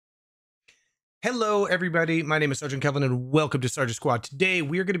Hello, everybody. My name is Sergeant Kelvin, and welcome to Sergeant Squad. Today,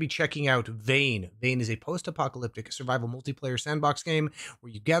 we are going to be checking out Vane. Vane is a post-apocalyptic survival multiplayer sandbox game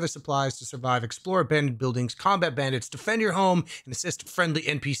where you gather supplies to survive, explore abandoned buildings, combat bandits, defend your home, and assist friendly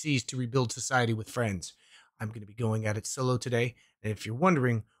NPCs to rebuild society with friends. I'm going to be going at it solo today, and if you're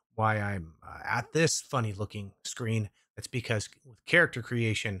wondering why I'm at this funny-looking screen, that's because with character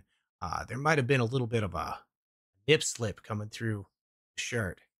creation, there might have been a little bit of a nip slip coming through the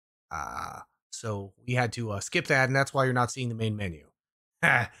shirt. So we had to skip that, and that's why you're not seeing the main menu.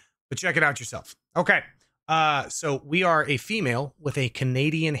 But check it out yourself. Okay. So we are a female with a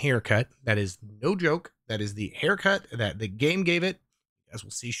Canadian haircut. That is no joke. That is the haircut that the game gave it, as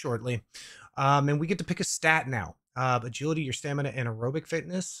we'll see shortly. And we get to pick a stat now. Agility, your stamina, and aerobic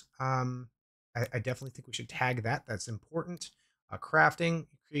fitness. I definitely think we should tag that. That's important. Crafting,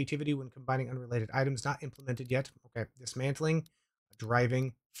 creativity when combining unrelated items, not implemented yet. Okay. Dismantling,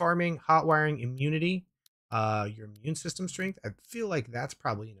 driving, farming, hot wiring, immunity, your immune system strength. I feel like that's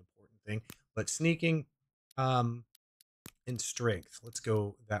probably an important thing. But sneaking, and strength. Let's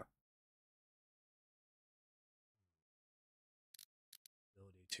go that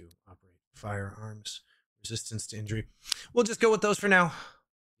ability to operate firearms, resistance to injury. We'll just go with those for now.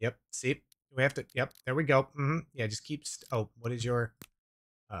 Yep. See, we have to. Yep. There we go. Yeah. Just keep. Oh, what is your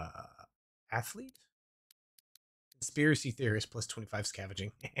athlete? Conspiracy theorist plus 25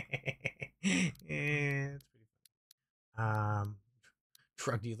 scavenging. Yeah, it's pretty funny.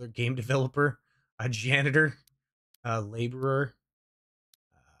 Drug dealer, game developer, a janitor, a laborer,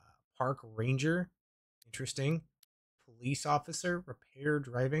 park ranger, interesting, police officer, repair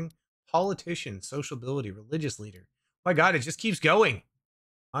driving, politician, social ability, religious leader. My God, it just keeps going.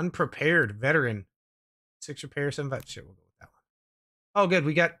 Unprepared, veteran, 6 repair, 7 5. Shit, we'll go with that one. Oh, good.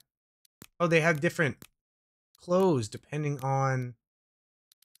 We got. Oh, they have different clothes depending on.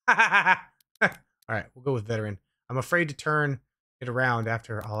 All right, we'll go with veteran. I'm afraid to turn it around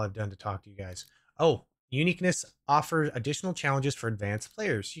after all I've done to talk to you guys. Oh, uniqueness offers additional challenges for advanced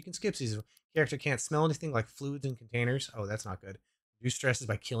players. You can skip season. Character can't smell anything like fluids in containers. Oh, that's not good. Reduce stresses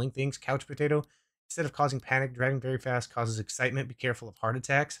by killing things. Couch potato. Instead of causing panic, driving very fast causes excitement. Be careful of heart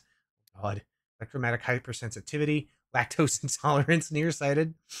attacks. God. Electromagnetic hypersensitivity. Lactose intolerance.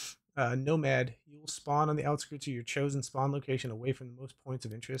 Nearsighted. Nomad. You will spawn on the outskirts of your chosen spawn location away from the most points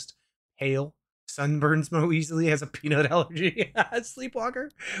of interest. Pale. Sunburns more easily, has a peanut allergy. Sleepwalker.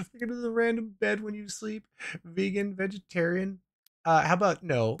 Look into the random bed when you sleep. Vegan, vegetarian. How about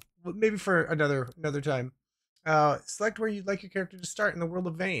no? Maybe for another time. Select where you'd like your character to start in the world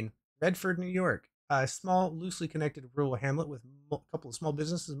of Vane. Redford, New York. A small, loosely connected rural hamlet with a couple of small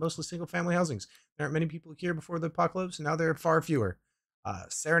businesses, mostly single-family housings. There aren't many people here before the apocalypse, and now there are far fewer.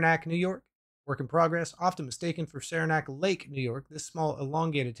 Saranac, New York. Work in progress. Often mistaken for Saranac Lake, New York. This small,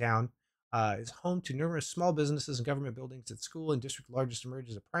 elongated town is home to numerous small businesses and government buildings. Its school and district largest emerge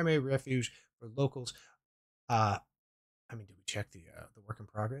as a primary refuge for locals. I mean, did we check the work in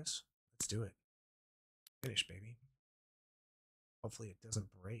progress? Let's do it. Finish, baby. Hopefully it doesn't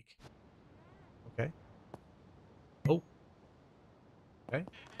break. Okay. Oh. Okay.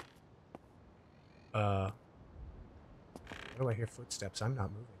 Why do I hear footsteps? I'm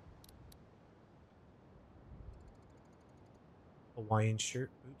not moving. Hawaiian shirt,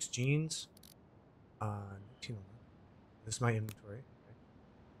 boots, jeans. 1911. This is my inventory. Okay.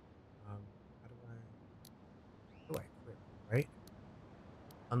 How do I quit? Right?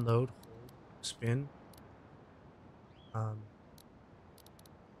 Unload, hold, spin. Okay.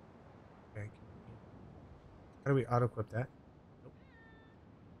 How do we auto equip that?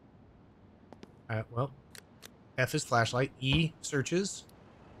 Nope. Well, F is flashlight. E searches.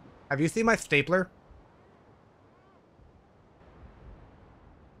 Have you seen my stapler?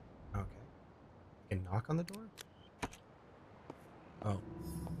 Okay. I can knock on the door? Oh.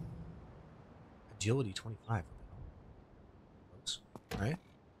 Agility 25. Close. Alright.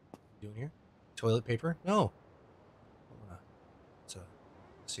 What are you doing here? Toilet paper? No. It's a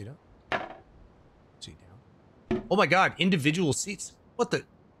seat up. Seat down. Oh my God. Individual seats. What the?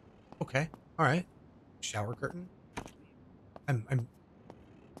 Okay. Alright. Shower curtain. I'm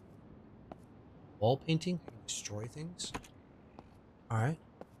wall painting. I can destroy things. Alright.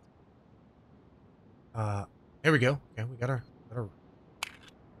 There we go. Okay, we got our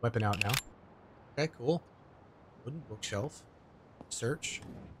weapon out now. Okay, cool. Wooden bookshelf. Search.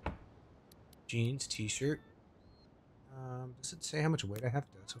 Jeans, t-shirt. Does it say how much weight I have?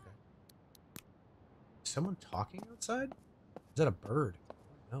 It does, okay. Is someone talking outside? Is that a bird?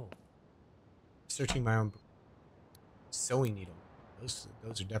 No. Searching my own sewing needle. Those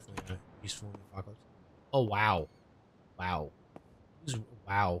are definitely useful in the apocalypse. Oh wow. Wow.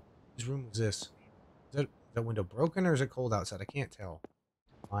 Wow. Whose room was this? Is that window broken or is it cold outside? I can't tell.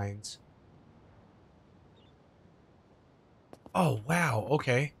 Lines. Oh, wow.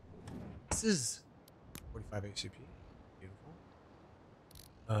 Okay. This is 45 HCP. Beautiful.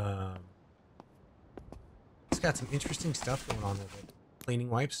 It's got some interesting stuff going on with it. Cleaning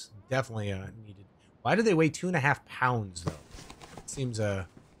wipes. Definitely needed. Why do they weigh 2.5 pounds, though? It seems a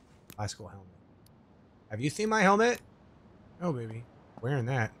classical helmet. Have you seen my helmet? Oh, baby. Wearing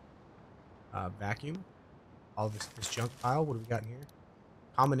that. Vacuum. All this junk pile. What do we got in here?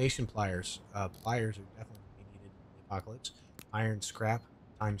 Combination pliers. Pliers are definitely needed in the apocalypse. Iron scrap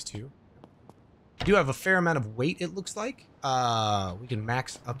 ×2. We do have a fair amount of weight, it looks like. We can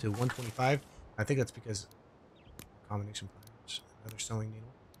max up to 125. I think that's because combination pliers. Another sewing needle.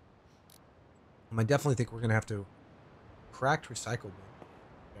 I definitely think we're going to have to cracked recycle bin.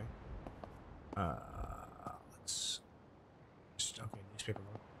 Okay. Okay, newspaper.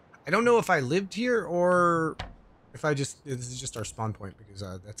 I don't know if I lived here or if I just, this is just our spawn point because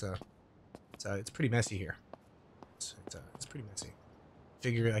it's pretty messy here. It's pretty messy.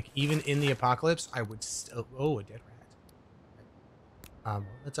 Figure like even in the apocalypse, I would oh, a dead rat.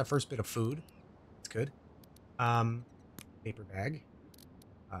 That's our first bit of food. It's good. Paper bag.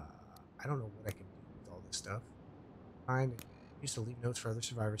 I don't know what I can do with all this stuff. Used to leave notes for other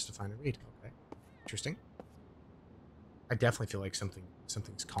survivors to find and read. Okay, interesting. I definitely feel like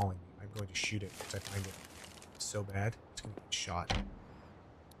something's calling me. I'm going to shoot it because I find it so bad. It's going to get shot.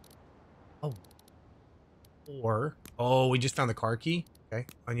 Oh. Or we just found the car key. Okay,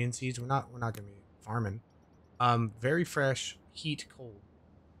 onion seeds. We're not going to be farming. Very fresh, heat, cold.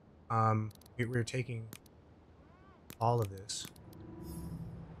 We're taking all of this.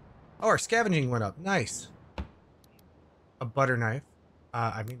 Oh, our scavenging went up. Nice. A butter knife.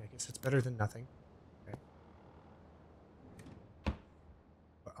 I mean, I guess it's better than nothing. Okay.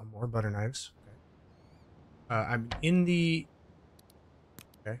 More butter knives. Okay. I'm in the...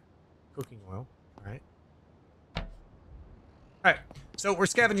 Okay. Cooking oil. All right. All right. So we're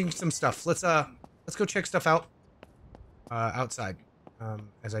scavenging some stuff. Let's go check stuff out outside.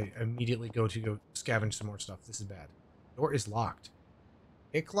 As I immediately go scavenge some more stuff. This is bad. Door is locked.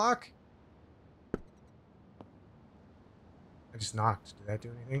 Pick lock? I just knocked. Did that do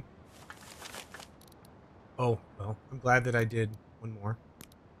anything? Oh, well, I'm glad that I did one more.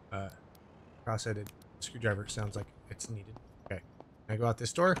 Cross-headed screwdriver sounds like it's needed. Okay. Can I go out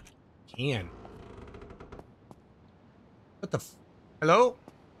this door? Can. What the f... Hello?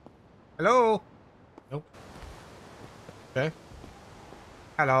 Hello? Nope. Okay.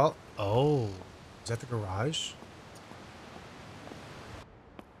 Hello? Oh. Is that the garage?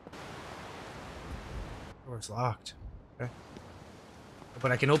 Door's locked. Okay.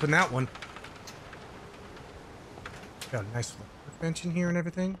 But I can open that one. Got a nice workbench in here and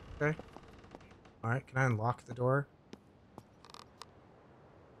everything. Okay. Alright, can I unlock the door?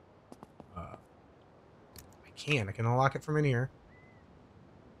 I can unlock it from in here.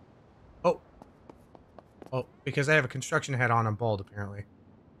 Oh. Oh, because I have a construction hat on, I'm bald, apparently.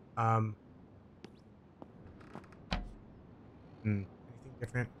 Anything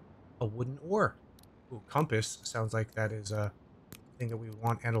different? A wooden oar. Ooh, compass. Sounds like that is a thing that we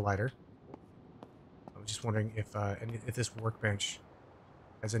want, and a lighter. I was just wondering if this workbench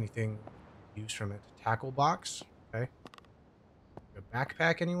has anything used from it. Tackle box. Okay. A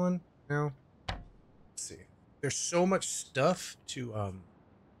backpack, anyone? No? Let's see. There's so much stuff to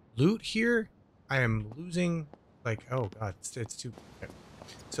loot here. I am losing, like, oh god, it's too... Okay.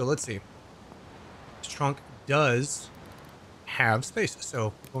 So let's see. This trunk does have space,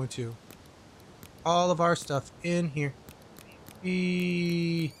 so we're going to all of our stuff in here.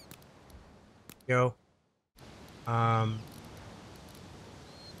 Go. Night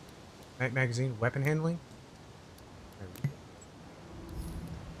magazine, weapon handling.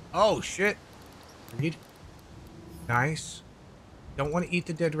 Oh shit. Read. Nice. Don't want to eat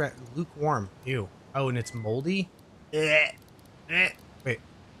the dead rat. Lukewarm. Ew. Oh, and it's moldy? Wait.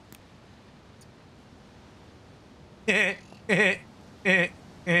 I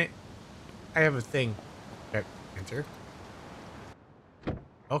have a thing. Okay. Enter.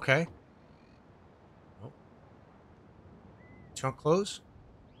 Okay. Oh. Trunk close.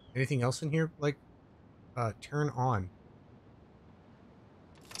 Anything else in here? Like, turn on.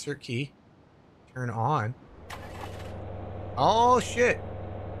 Insert key. Turn on. Oh shit!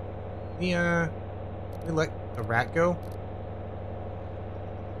 Let me let the rat go.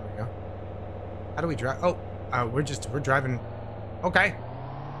 There we go. How do we drive? Oh, we're driving. Okay.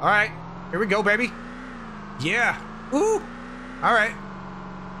 All right. Here we go, baby. Yeah. Woo. All right.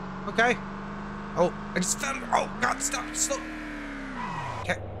 Okay. Oh, I just found. Oh God! Stop. Slow.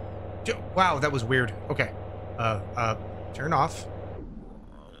 Okay. Wow, that was weird. Okay. Turn off.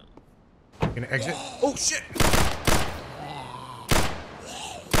 Gonna exit. Oh, shit!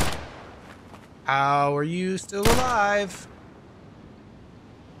 How are you still alive?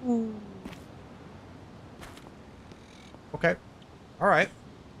 Ooh. Okay. All right.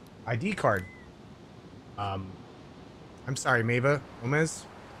 ID card. I'm sorry, Mava Gomez.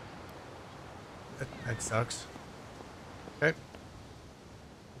 That sucks. Okay.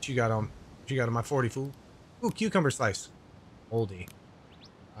 What you got on? What you got on my 40, fool? Ooh, cucumber slice. Moldy.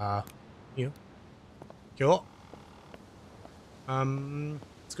 You. Cool.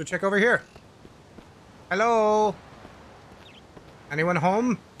 Let's go check over here. Hello? Anyone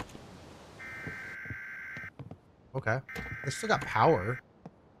home? Okay. They still got power.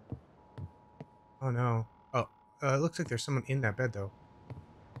 Oh, no. Oh, it looks like there's someone in that bed, though.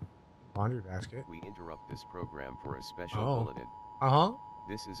 Laundry basket. We interrupt this program for a special Oh. bulletin. Uh-huh.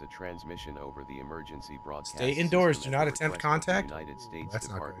 This is a transmission over the emergency broadcast Stay indoors. system Do at not the attempt request of the contact. United States That's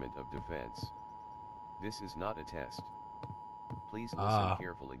not good. Department of Defense. This is not a test. Please listen Ah.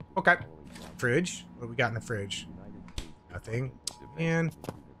 carefully. Okay. Fridge. What do we got in the fridge? Nothing. And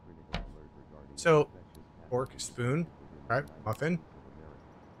so, fork, spoon. Okay. Muffin.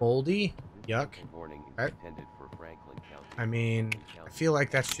 Moldy. Yuck. Okay. I mean, I feel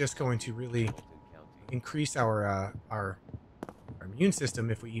like that's just going to really increase our immune system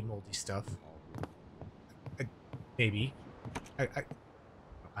if we eat moldy stuff. Maybe. I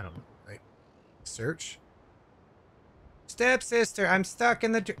don't know. Right? Search. Stepsister, I'm stuck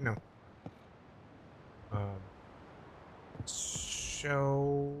in the... No.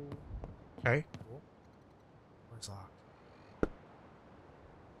 Show... Okay, cool. Door's locked.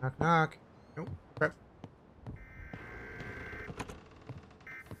 Knock, knock. Nope. Prep.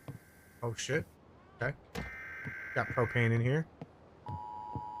 Oh, shit. Okay. Got propane in here.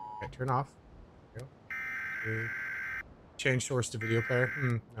 Okay, turn off. There we go. Okay. Change source to video player.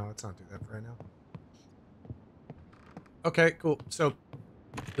 No, let's not do that for right now. Okay, cool. So,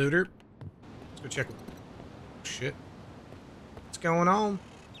 looter. Let's go check. Oh, shit. What's going on?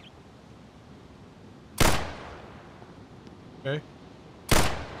 Okay.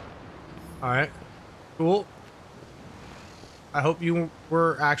 Alright. Cool. I hope you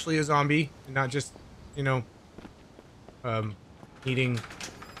were actually a zombie and not just, you know, eating,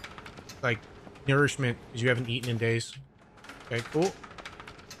 like, nourishment because you haven't eaten in days. Okay, cool.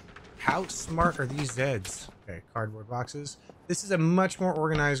 How smart are these Zeds? Okay, cardboard boxes. This is a much more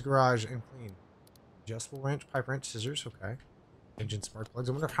organized garage and clean. Adjustable wrench, pipe wrench, scissors. Okay. Engine spark plugs.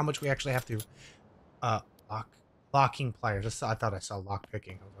 I wonder how much we actually have to locking pliers. I thought I saw lock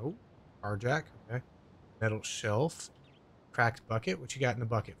picking. Oh, car jack. Okay. Metal shelf. Cracked bucket. What you got in the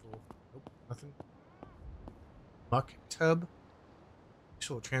bucket, fool? Nope, nothing. Muck tub.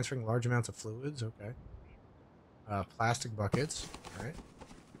 Actual transferring large amounts of fluids. Okay. Plastic buckets. All right.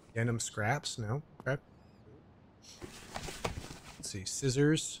 Denim scraps. No. Okay. Let's see.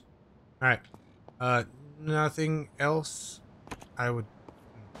 Scissors. All right. Nothing else. I would.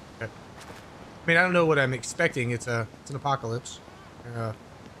 Okay. I mean, I don't know what I'm expecting. It's an apocalypse.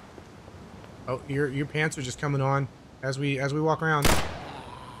 Oh, your pants are just coming on as we walk around.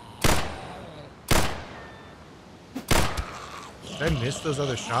 Did I miss those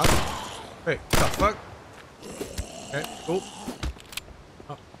other shots? Wait, what the fuck? Okay, cool.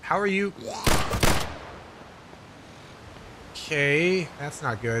 Oh, how are you? Okay, that's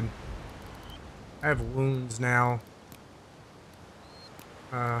not good. I have wounds now.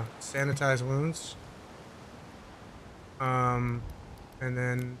 Sanitize wounds. And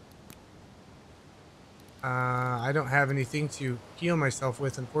then I don't have anything to heal myself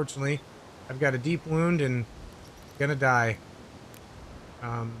with, unfortunately. I've got a deep wound and gonna die.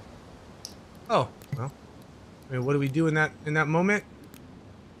 Oh, well. I mean, what do we do in that moment?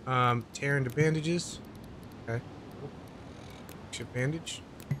 Tear into bandages. Okay. Cool. Ship bandage.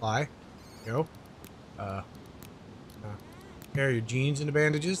 Apply. Go. Tear your jeans into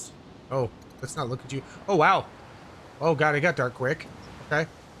bandages. Oh, let's not look at you. Oh, wow. Oh, God, it got dark quick. Okay.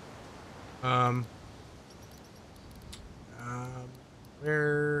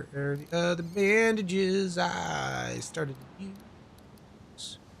 Where are the other bandages I started to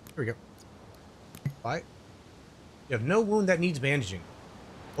use? Here we go. Apply. You have no wound that needs bandaging.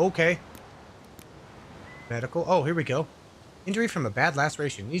 Okay. Medical. Oh, here we go. Injury from a bad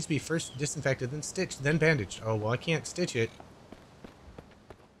laceration. Needs to be first disinfected, then stitched, then bandaged. Oh, well, I can't stitch it.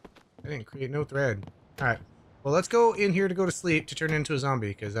 I didn't create no thread. Alright. Well, let's go in here to go to sleep to turn into a zombie,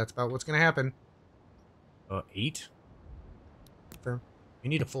 because that's about what's going to happen. 8? We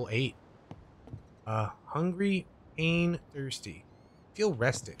need a full 8. Hungry, pain, thirsty. Feel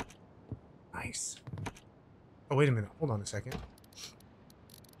rested. Nice. Oh, wait a minute. Hold on a second.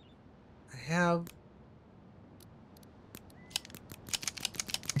 I have...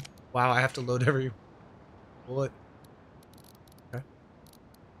 Wow, I have to load every bullet. Okay.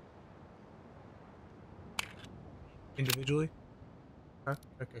 Individually? Okay,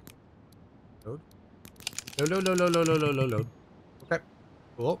 okay, okay. Load. Load. Okay,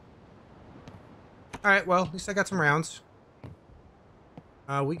 cool. Alright, well, at least I got some rounds.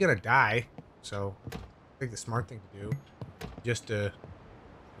 We gonna die, so I think the smart thing to do just to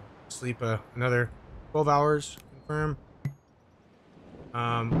sleep another 12 hours, confirm.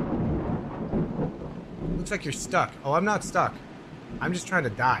 Looks like you're stuck. Oh, I'm not stuck. I'm just trying to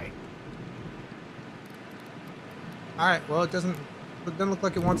die. Alright, well, it doesn't look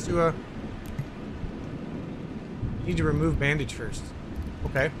like it wants to, You need to remove bandage first.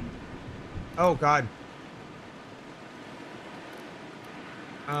 Okay. Oh, God.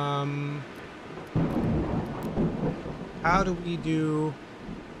 How do we do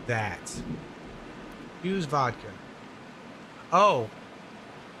that? Use vodka. Oh.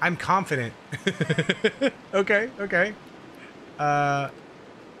 I'm confident. Okay, okay.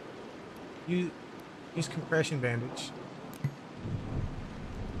 Use compression bandage.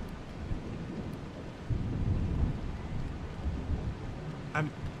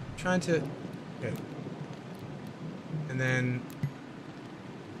 I'm trying to... Okay. And then...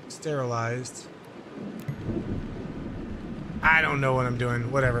 sterilized. I don't know what I'm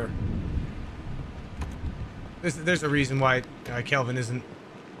doing. Whatever. There's a reason why Kelvin isn't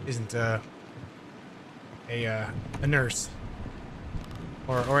a nurse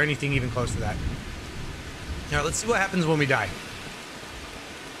or anything even close to that. Now let's see what happens when we die.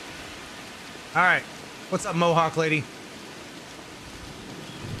 All right, what's up, Mohawk lady?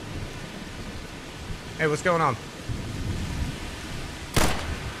 Hey, what's going on?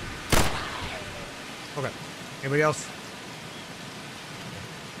 Okay. Anybody else?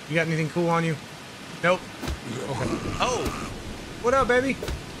 You got anything cool on you? Nope. Okay. Oh! What up, baby?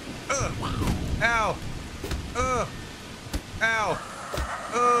 Ow! Ow!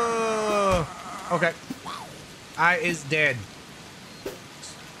 Okay. I is dead.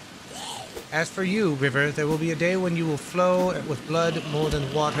 As for you, River, there will be a day when you will flow with blood more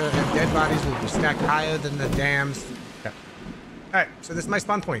than water, and dead bodies will be stacked higher than the dams. Okay. Alright, so this is my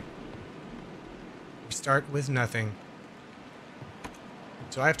spawn point. We start with nothing.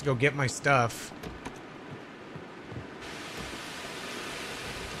 So I have to go get my stuff.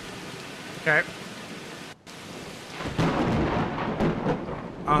 Okay.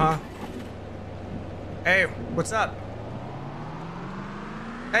 Uh-huh. Hey, what's up?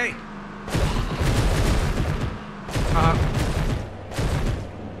 Hey!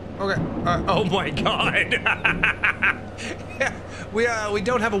 Okay. Oh my god! Yeah, we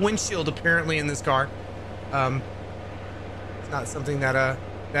don't have a windshield apparently in this car. It's not something that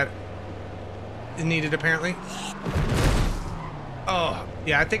that is needed apparently. Oh,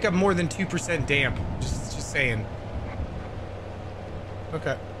 yeah, I think I'm more than 2% damp. Just saying.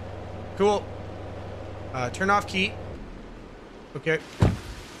 Okay. Cool. Turn off key. Okay.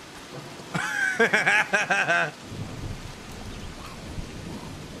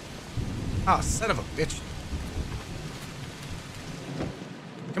 Oh, son of a bitch.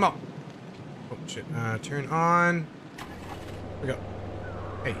 Come on. Oh, shit. Turn on. Here we go.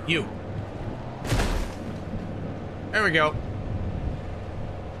 Hey, you. There we go.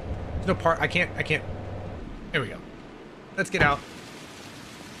 There's no part. I can't. There we go. Let's get out.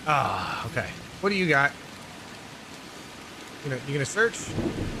 Ah, okay. What do you got? You gonna search?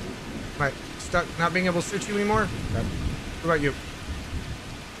 Am I stuck not being able to search you anymore? Okay. What about you?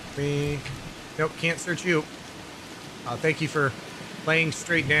 Me. Nope, can't search you. Thank you for laying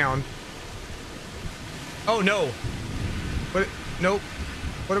straight down. Oh no. What? Nope.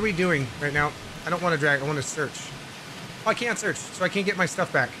 What are we doing right now? I don't want to drag. I want to search. Oh, I can't search, so I can't get my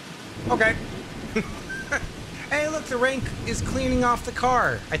stuff back. Okay. Hey, look, the rain is cleaning off the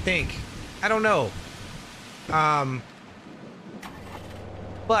car, I think. I don't know.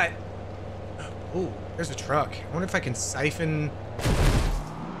 But... Ooh, there's a truck. I wonder if I can siphon...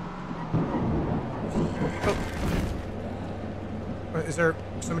 Oh. Is there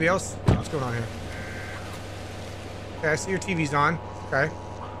somebody else? Oh, what's going on here? Okay, I see your TV's on. Okay.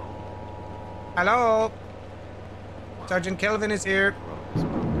 Hello? Sergeant Kelvin is here.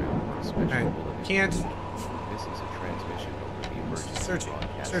 I can't... This is a transmission over the emergency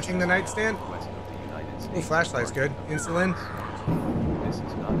Searching the nightstand? Ooh, flashlight's good. Insulin? This is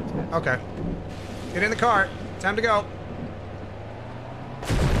not a test. Okay. Get in the car. Time to go.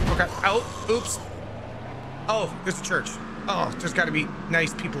 Okay. Oh, oops. Oh, there's a church. Oh, there's got to be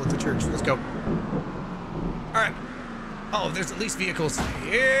nice people at the church. Let's go. All right. Oh, there's at least vehicles.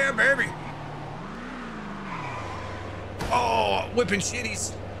 Yeah, baby. Oh, whipping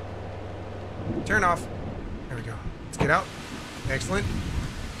shitties. Turn off. There we go. Let's get out. Excellent.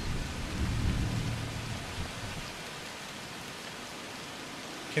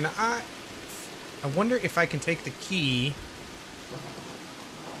 Can I wonder if I can take the key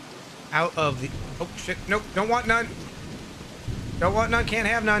out of the... Oh, shit. Nope. Don't want none. Don't want none. Can't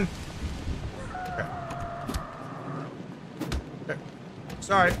have none. Okay. Okay.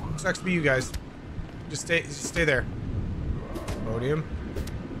 Sorry. Sucks to be you guys. Just stay there. Podium.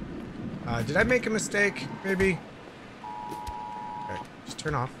 Did I make a mistake? Maybe? Okay. Just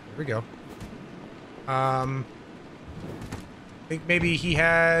turn off. There we go. I think maybe he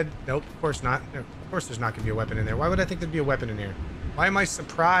had... Nope, of course not. No, of course there's not going to be a weapon in there. Why would I think there'd be a weapon in here? Why am I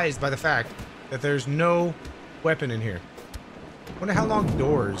surprised by the fact that there's no weapon in here? I wonder how long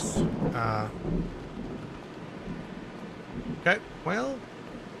doors... Okay, well...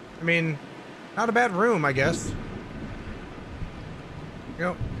 I mean, not a bad room, I guess. There we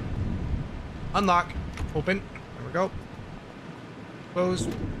go. Unlock. Open. There we go. Close.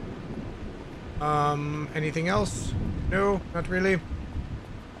 Anything else? No, not really.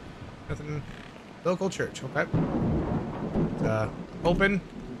 Nothing. Local church, okay. Open.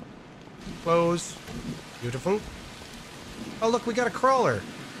 Close. Beautiful. Oh, look, we got a crawler.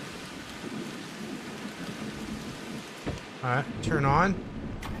 Alright, turn on.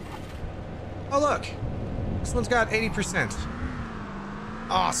 Oh, look. This one's got 80%.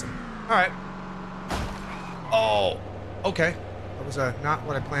 Awesome. Alright. Oh, okay. That was not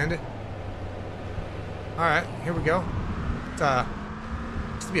what I planned it. Alright, here we go. It's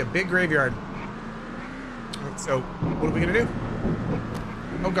used to be a big graveyard. So, what are we gonna do?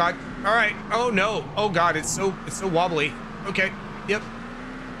 Oh god. Alright. Oh no. Oh god, it's so wobbly. Okay. Yep.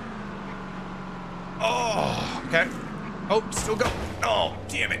 Oh, okay. Oh, still go. Oh,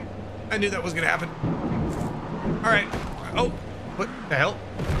 damn it. I knew that was gonna happen. Alright. Oh, what the hell?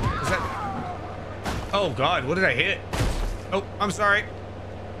 Was that? Oh god, what did I hit? Oh, I'm sorry.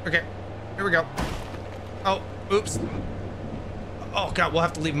 Okay. Here we go. Oh, oops. Oh god, we'll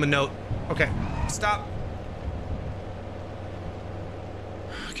have to leave him a note. Okay, stop.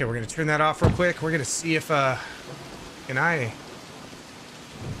 Okay, we're gonna turn that off real quick. We're gonna see if, can I?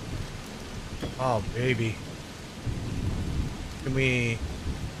 Oh, baby. Can we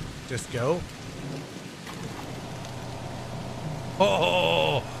just go?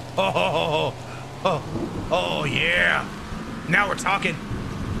 Oh, oh, oh, oh, yeah. Now we're talking.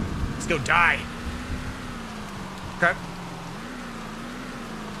 Let's go die. Okay.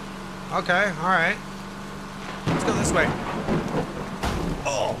 Okay, alright. Let's go this way.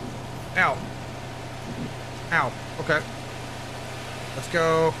 Oh! Ow. Ow. Okay. Let's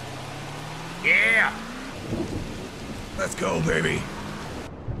go. Yeah! Let's go, baby!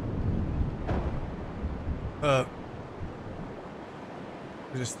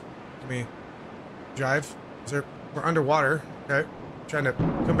 Just, let me drive. Is there, we're underwater. Okay. Trying to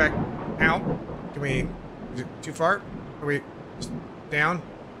come back out. Can we, is it too far? Are we just down?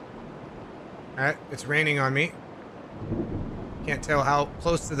 Alright, it's raining on me. Can't tell how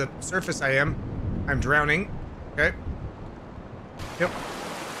close to the surface I am. I'm drowning. Okay. Yep.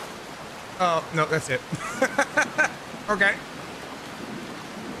 Oh, no, that's it. Okay.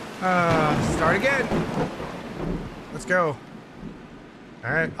 Start again. Let's go.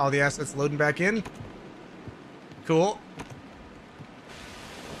 Alright, all the assets loading back in. Cool.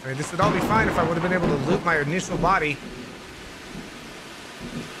 I mean, this would all be fine if I would have been able to loot my initial body.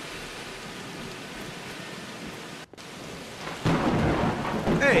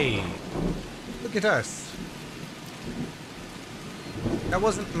 Hey! Look at us. That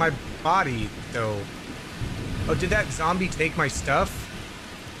wasn't my body, though. Oh, did that zombie take my stuff?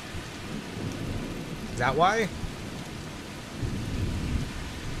 Is that why?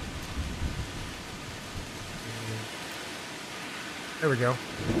 There we go.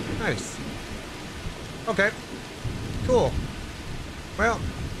 Nice. Okay. Cool. Well,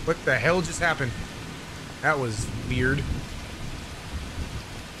 what the hell just happened? That was weird.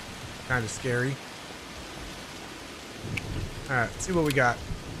 Kind of scary. Alright, let's see what we got.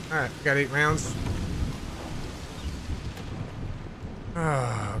 Alright, we got 8 rounds.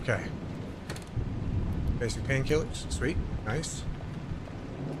 Okay. Basic painkillers. Sweet. Nice.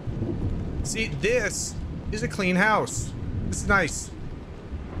 See, this is a clean house. This is nice.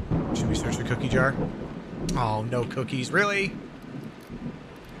 Should we search the cookie jar? Oh, no cookies. Really?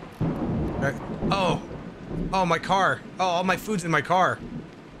 Okay. Oh. Oh, my car. Oh, all my food's in my car.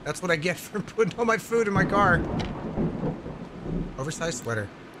 That's what I get for putting all my food in my car. Oversized sweater.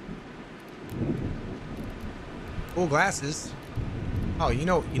 Cool glasses. Oh, you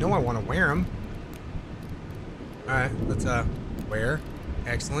know I want to wear them. All right, let's wear.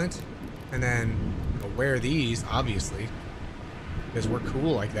 Excellent. And then we'll wear these, obviously, because we're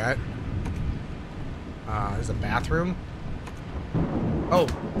cool like that. There's a bathroom. Oh,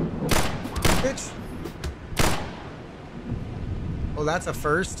 bitch. Oh, that's a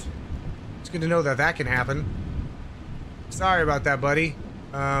first. It's good to know that that can happen. Sorry about that, buddy.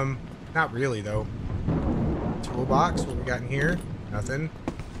 Not really, though. Toolbox, what we got in here? Nothing.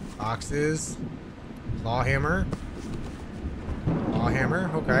 Boxes. Claw hammer. Claw hammer,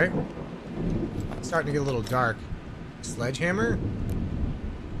 okay. It's starting to get a little dark. Sledgehammer?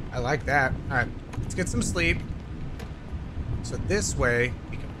 I like that. Alright, let's get some sleep. So this way,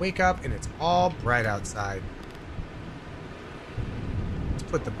 we can wake up and it's all bright outside. Let's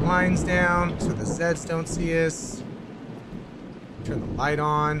put the blinds down so the Zeds don't see us. Turn the light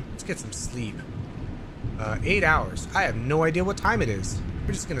on. Let's get some sleep. 8 hours. I have no idea what time it is.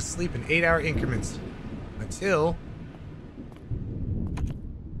 We're just gonna sleep in 8-hour increments until...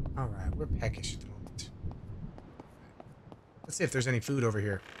 Alright, we're peckish at the moment. Let's see if there's any food over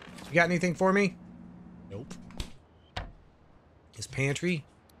here. You got anything for me? Nope. His pantry.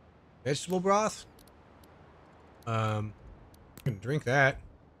 Vegetable broth. I'm gonna drink that.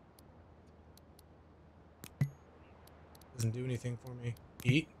 Doesn't do anything for me.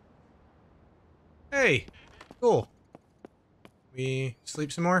 Eat. Hey, cool. We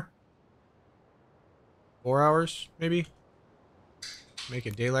sleep some more? 4 hours, maybe? Make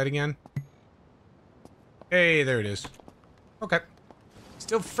it daylight again? Hey, there it is. Okay.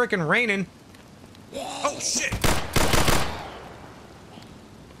 Still freaking raining. Oh, shit!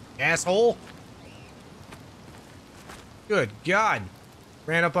 Asshole! Good God.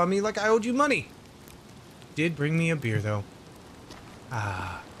 Ran up on me like I owed you money. Did bring me a beer, though.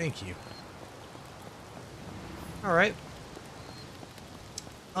 Ah, thank you. Alright.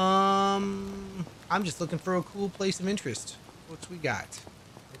 I'm just looking for a cool place of interest. What's we got?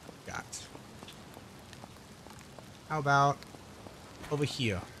 What we got? How about over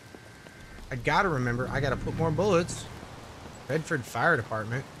here? I gotta remember, I gotta put more bullets. Bedford Fire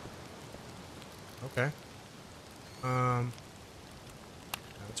Department. Okay.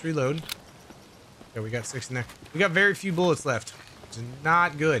 Let's reload. Okay, we got 6 in there. We got very few bullets left. Which is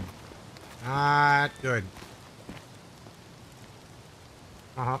not good. Not good.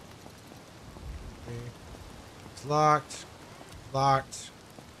 Uh-huh. Okay. It's locked. Locked.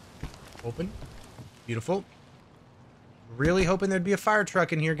 Open. Beautiful. Really hoping there'd be a fire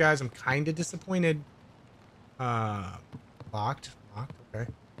truck in here, guys. I'm kind of disappointed. Locked. Locked. Okay.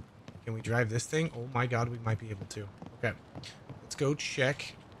 Can we drive this thing? Oh my God, we might be able to. Okay. Let's go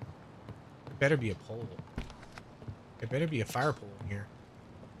check. There better be a pole. There better be a fire pole in here.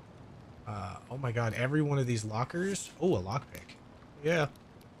 Oh my God, every one of these lockers. Oh, a lockpick. Yeah.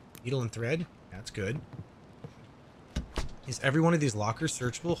 Needle and thread. That's good. Is every one of these lockers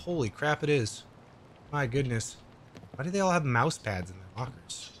searchable? Holy crap, it is. My goodness. Why do they all have mouse pads in their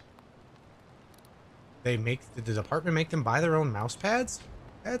lockers? Did the department make them buy their own mouse pads?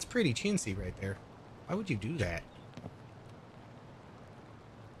 That's pretty chintzy right there. Why would you do that?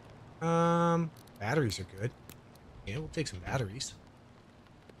 Batteries are good. Yeah, we'll take some batteries.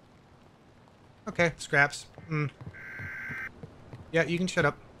 Okay, scraps. Yeah, you can shut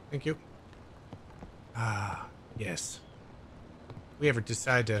up. Thank you. Ah, yes. If we ever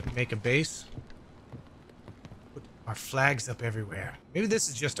decide to make a base, put our flags up everywhere. Maybe this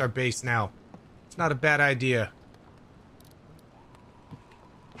is just our base now. It's not a bad idea.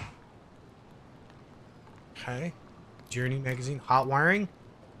 Okay. Journey magazine. Hot wiring.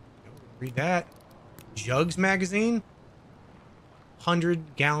 Read that. Jugs magazine.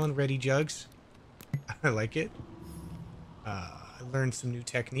 100-gallon ready jugs. I like it. I learned some new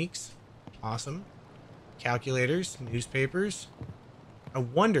techniques. Awesome. Calculators. Newspapers. I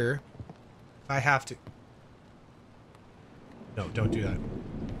wonder if I have to... No, don't do that.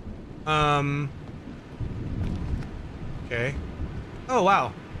 Okay. Oh,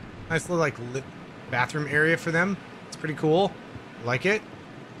 wow. Nice little, like, lit bathroom area for them. It's pretty cool. I like it.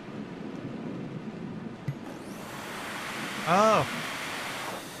 Oh.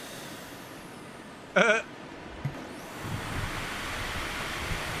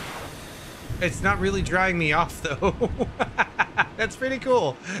 It's not really drying me off, though. That's pretty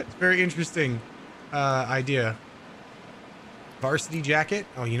cool. It's a very interesting idea. Varsity jacket.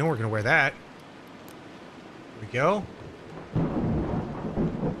 Oh, you know we're going to wear that. There we go.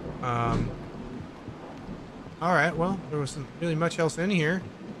 All right, well, there wasn't really much else in here,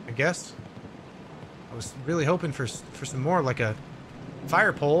 I guess. I was really hoping for some more, like a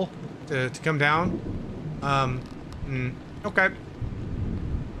fire pole to come down. Okay.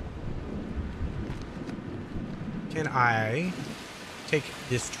 Can I take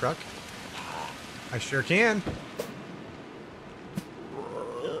this truck? I sure can.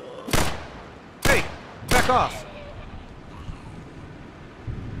 Hey, back off.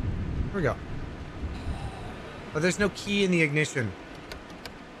 Here we go. Oh, there's no key in the ignition.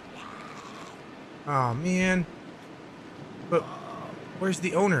 Oh, man. But where's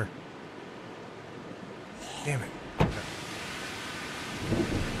the owner? Damn it. Okay.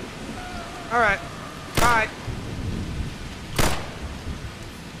 All right. Bye.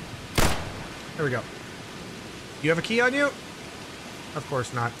 There we go. You have a key on you? Of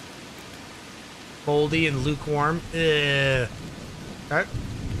course not. Moldy and lukewarm. Ugh. Okay.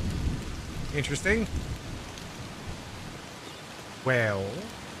 Interesting. Well,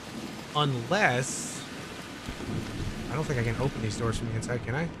 unless... I don't think I can open these doors from the inside,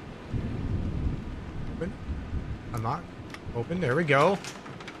 can I? Open. Unlock. Open. There we go.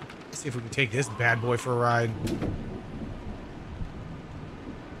 Let's see if we can take this bad boy for a ride.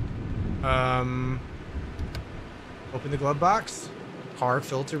 Open the glove box. Car,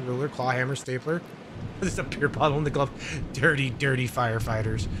 filter, ruler, claw hammer, stapler. There's a beer bottle in the glove. Dirty, dirty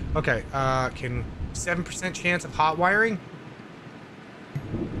firefighters. Okay, can 7% chance of hot wiring?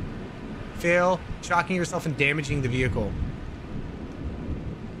 Fail, shocking yourself and damaging the vehicle.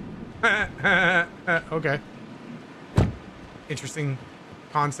 Okay. Interesting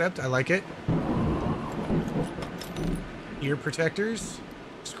concept. I like it. Ear protectors.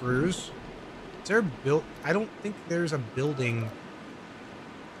 Screws. Is there a build? I don't think there's a building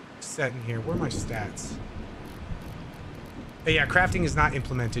set in here. Where are my stats? But yeah, crafting is not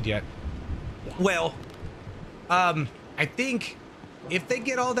implemented yet. Well, I think if they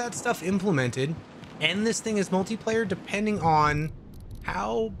get all that stuff implemented and this thing is multiplayer, depending on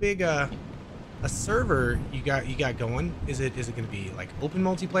how big a server you got going, is it going to be like open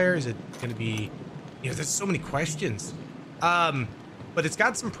multiplayer? Is it going to be, you know, there's so many questions. But it's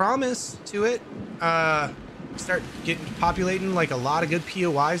got some promise to it. Start getting populating like a lot of good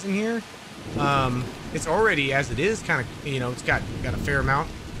POIs in here. It's already, as it is, kind of, you know, it's got a fair amount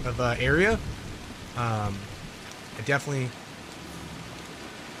of area. I definitely.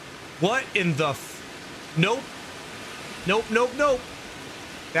 What in the? Nope. Nope. Nope. Nope.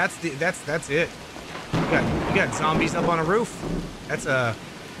 That's it. You got zombies up on a roof. That's a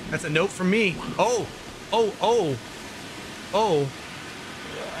note from me. Oh. Oh. Oh. Oh.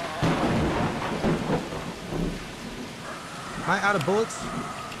 Am I out of bullets?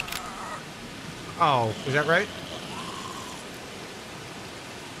 Oh, is that right?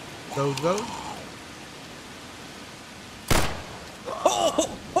 Those. Oh,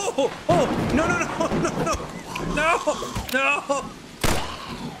 oh, oh, no, no, no, no, no, no.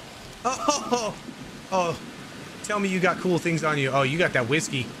 Oh, oh, tell me you got cool things on you. Oh, you got that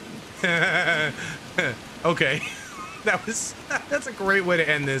whiskey. Okay. That's a great way to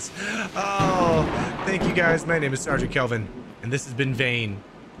end this. Oh, thank you guys. My name is Sergeant Kelvin, and this has been Vane.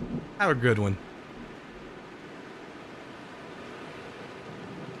 Have a good one.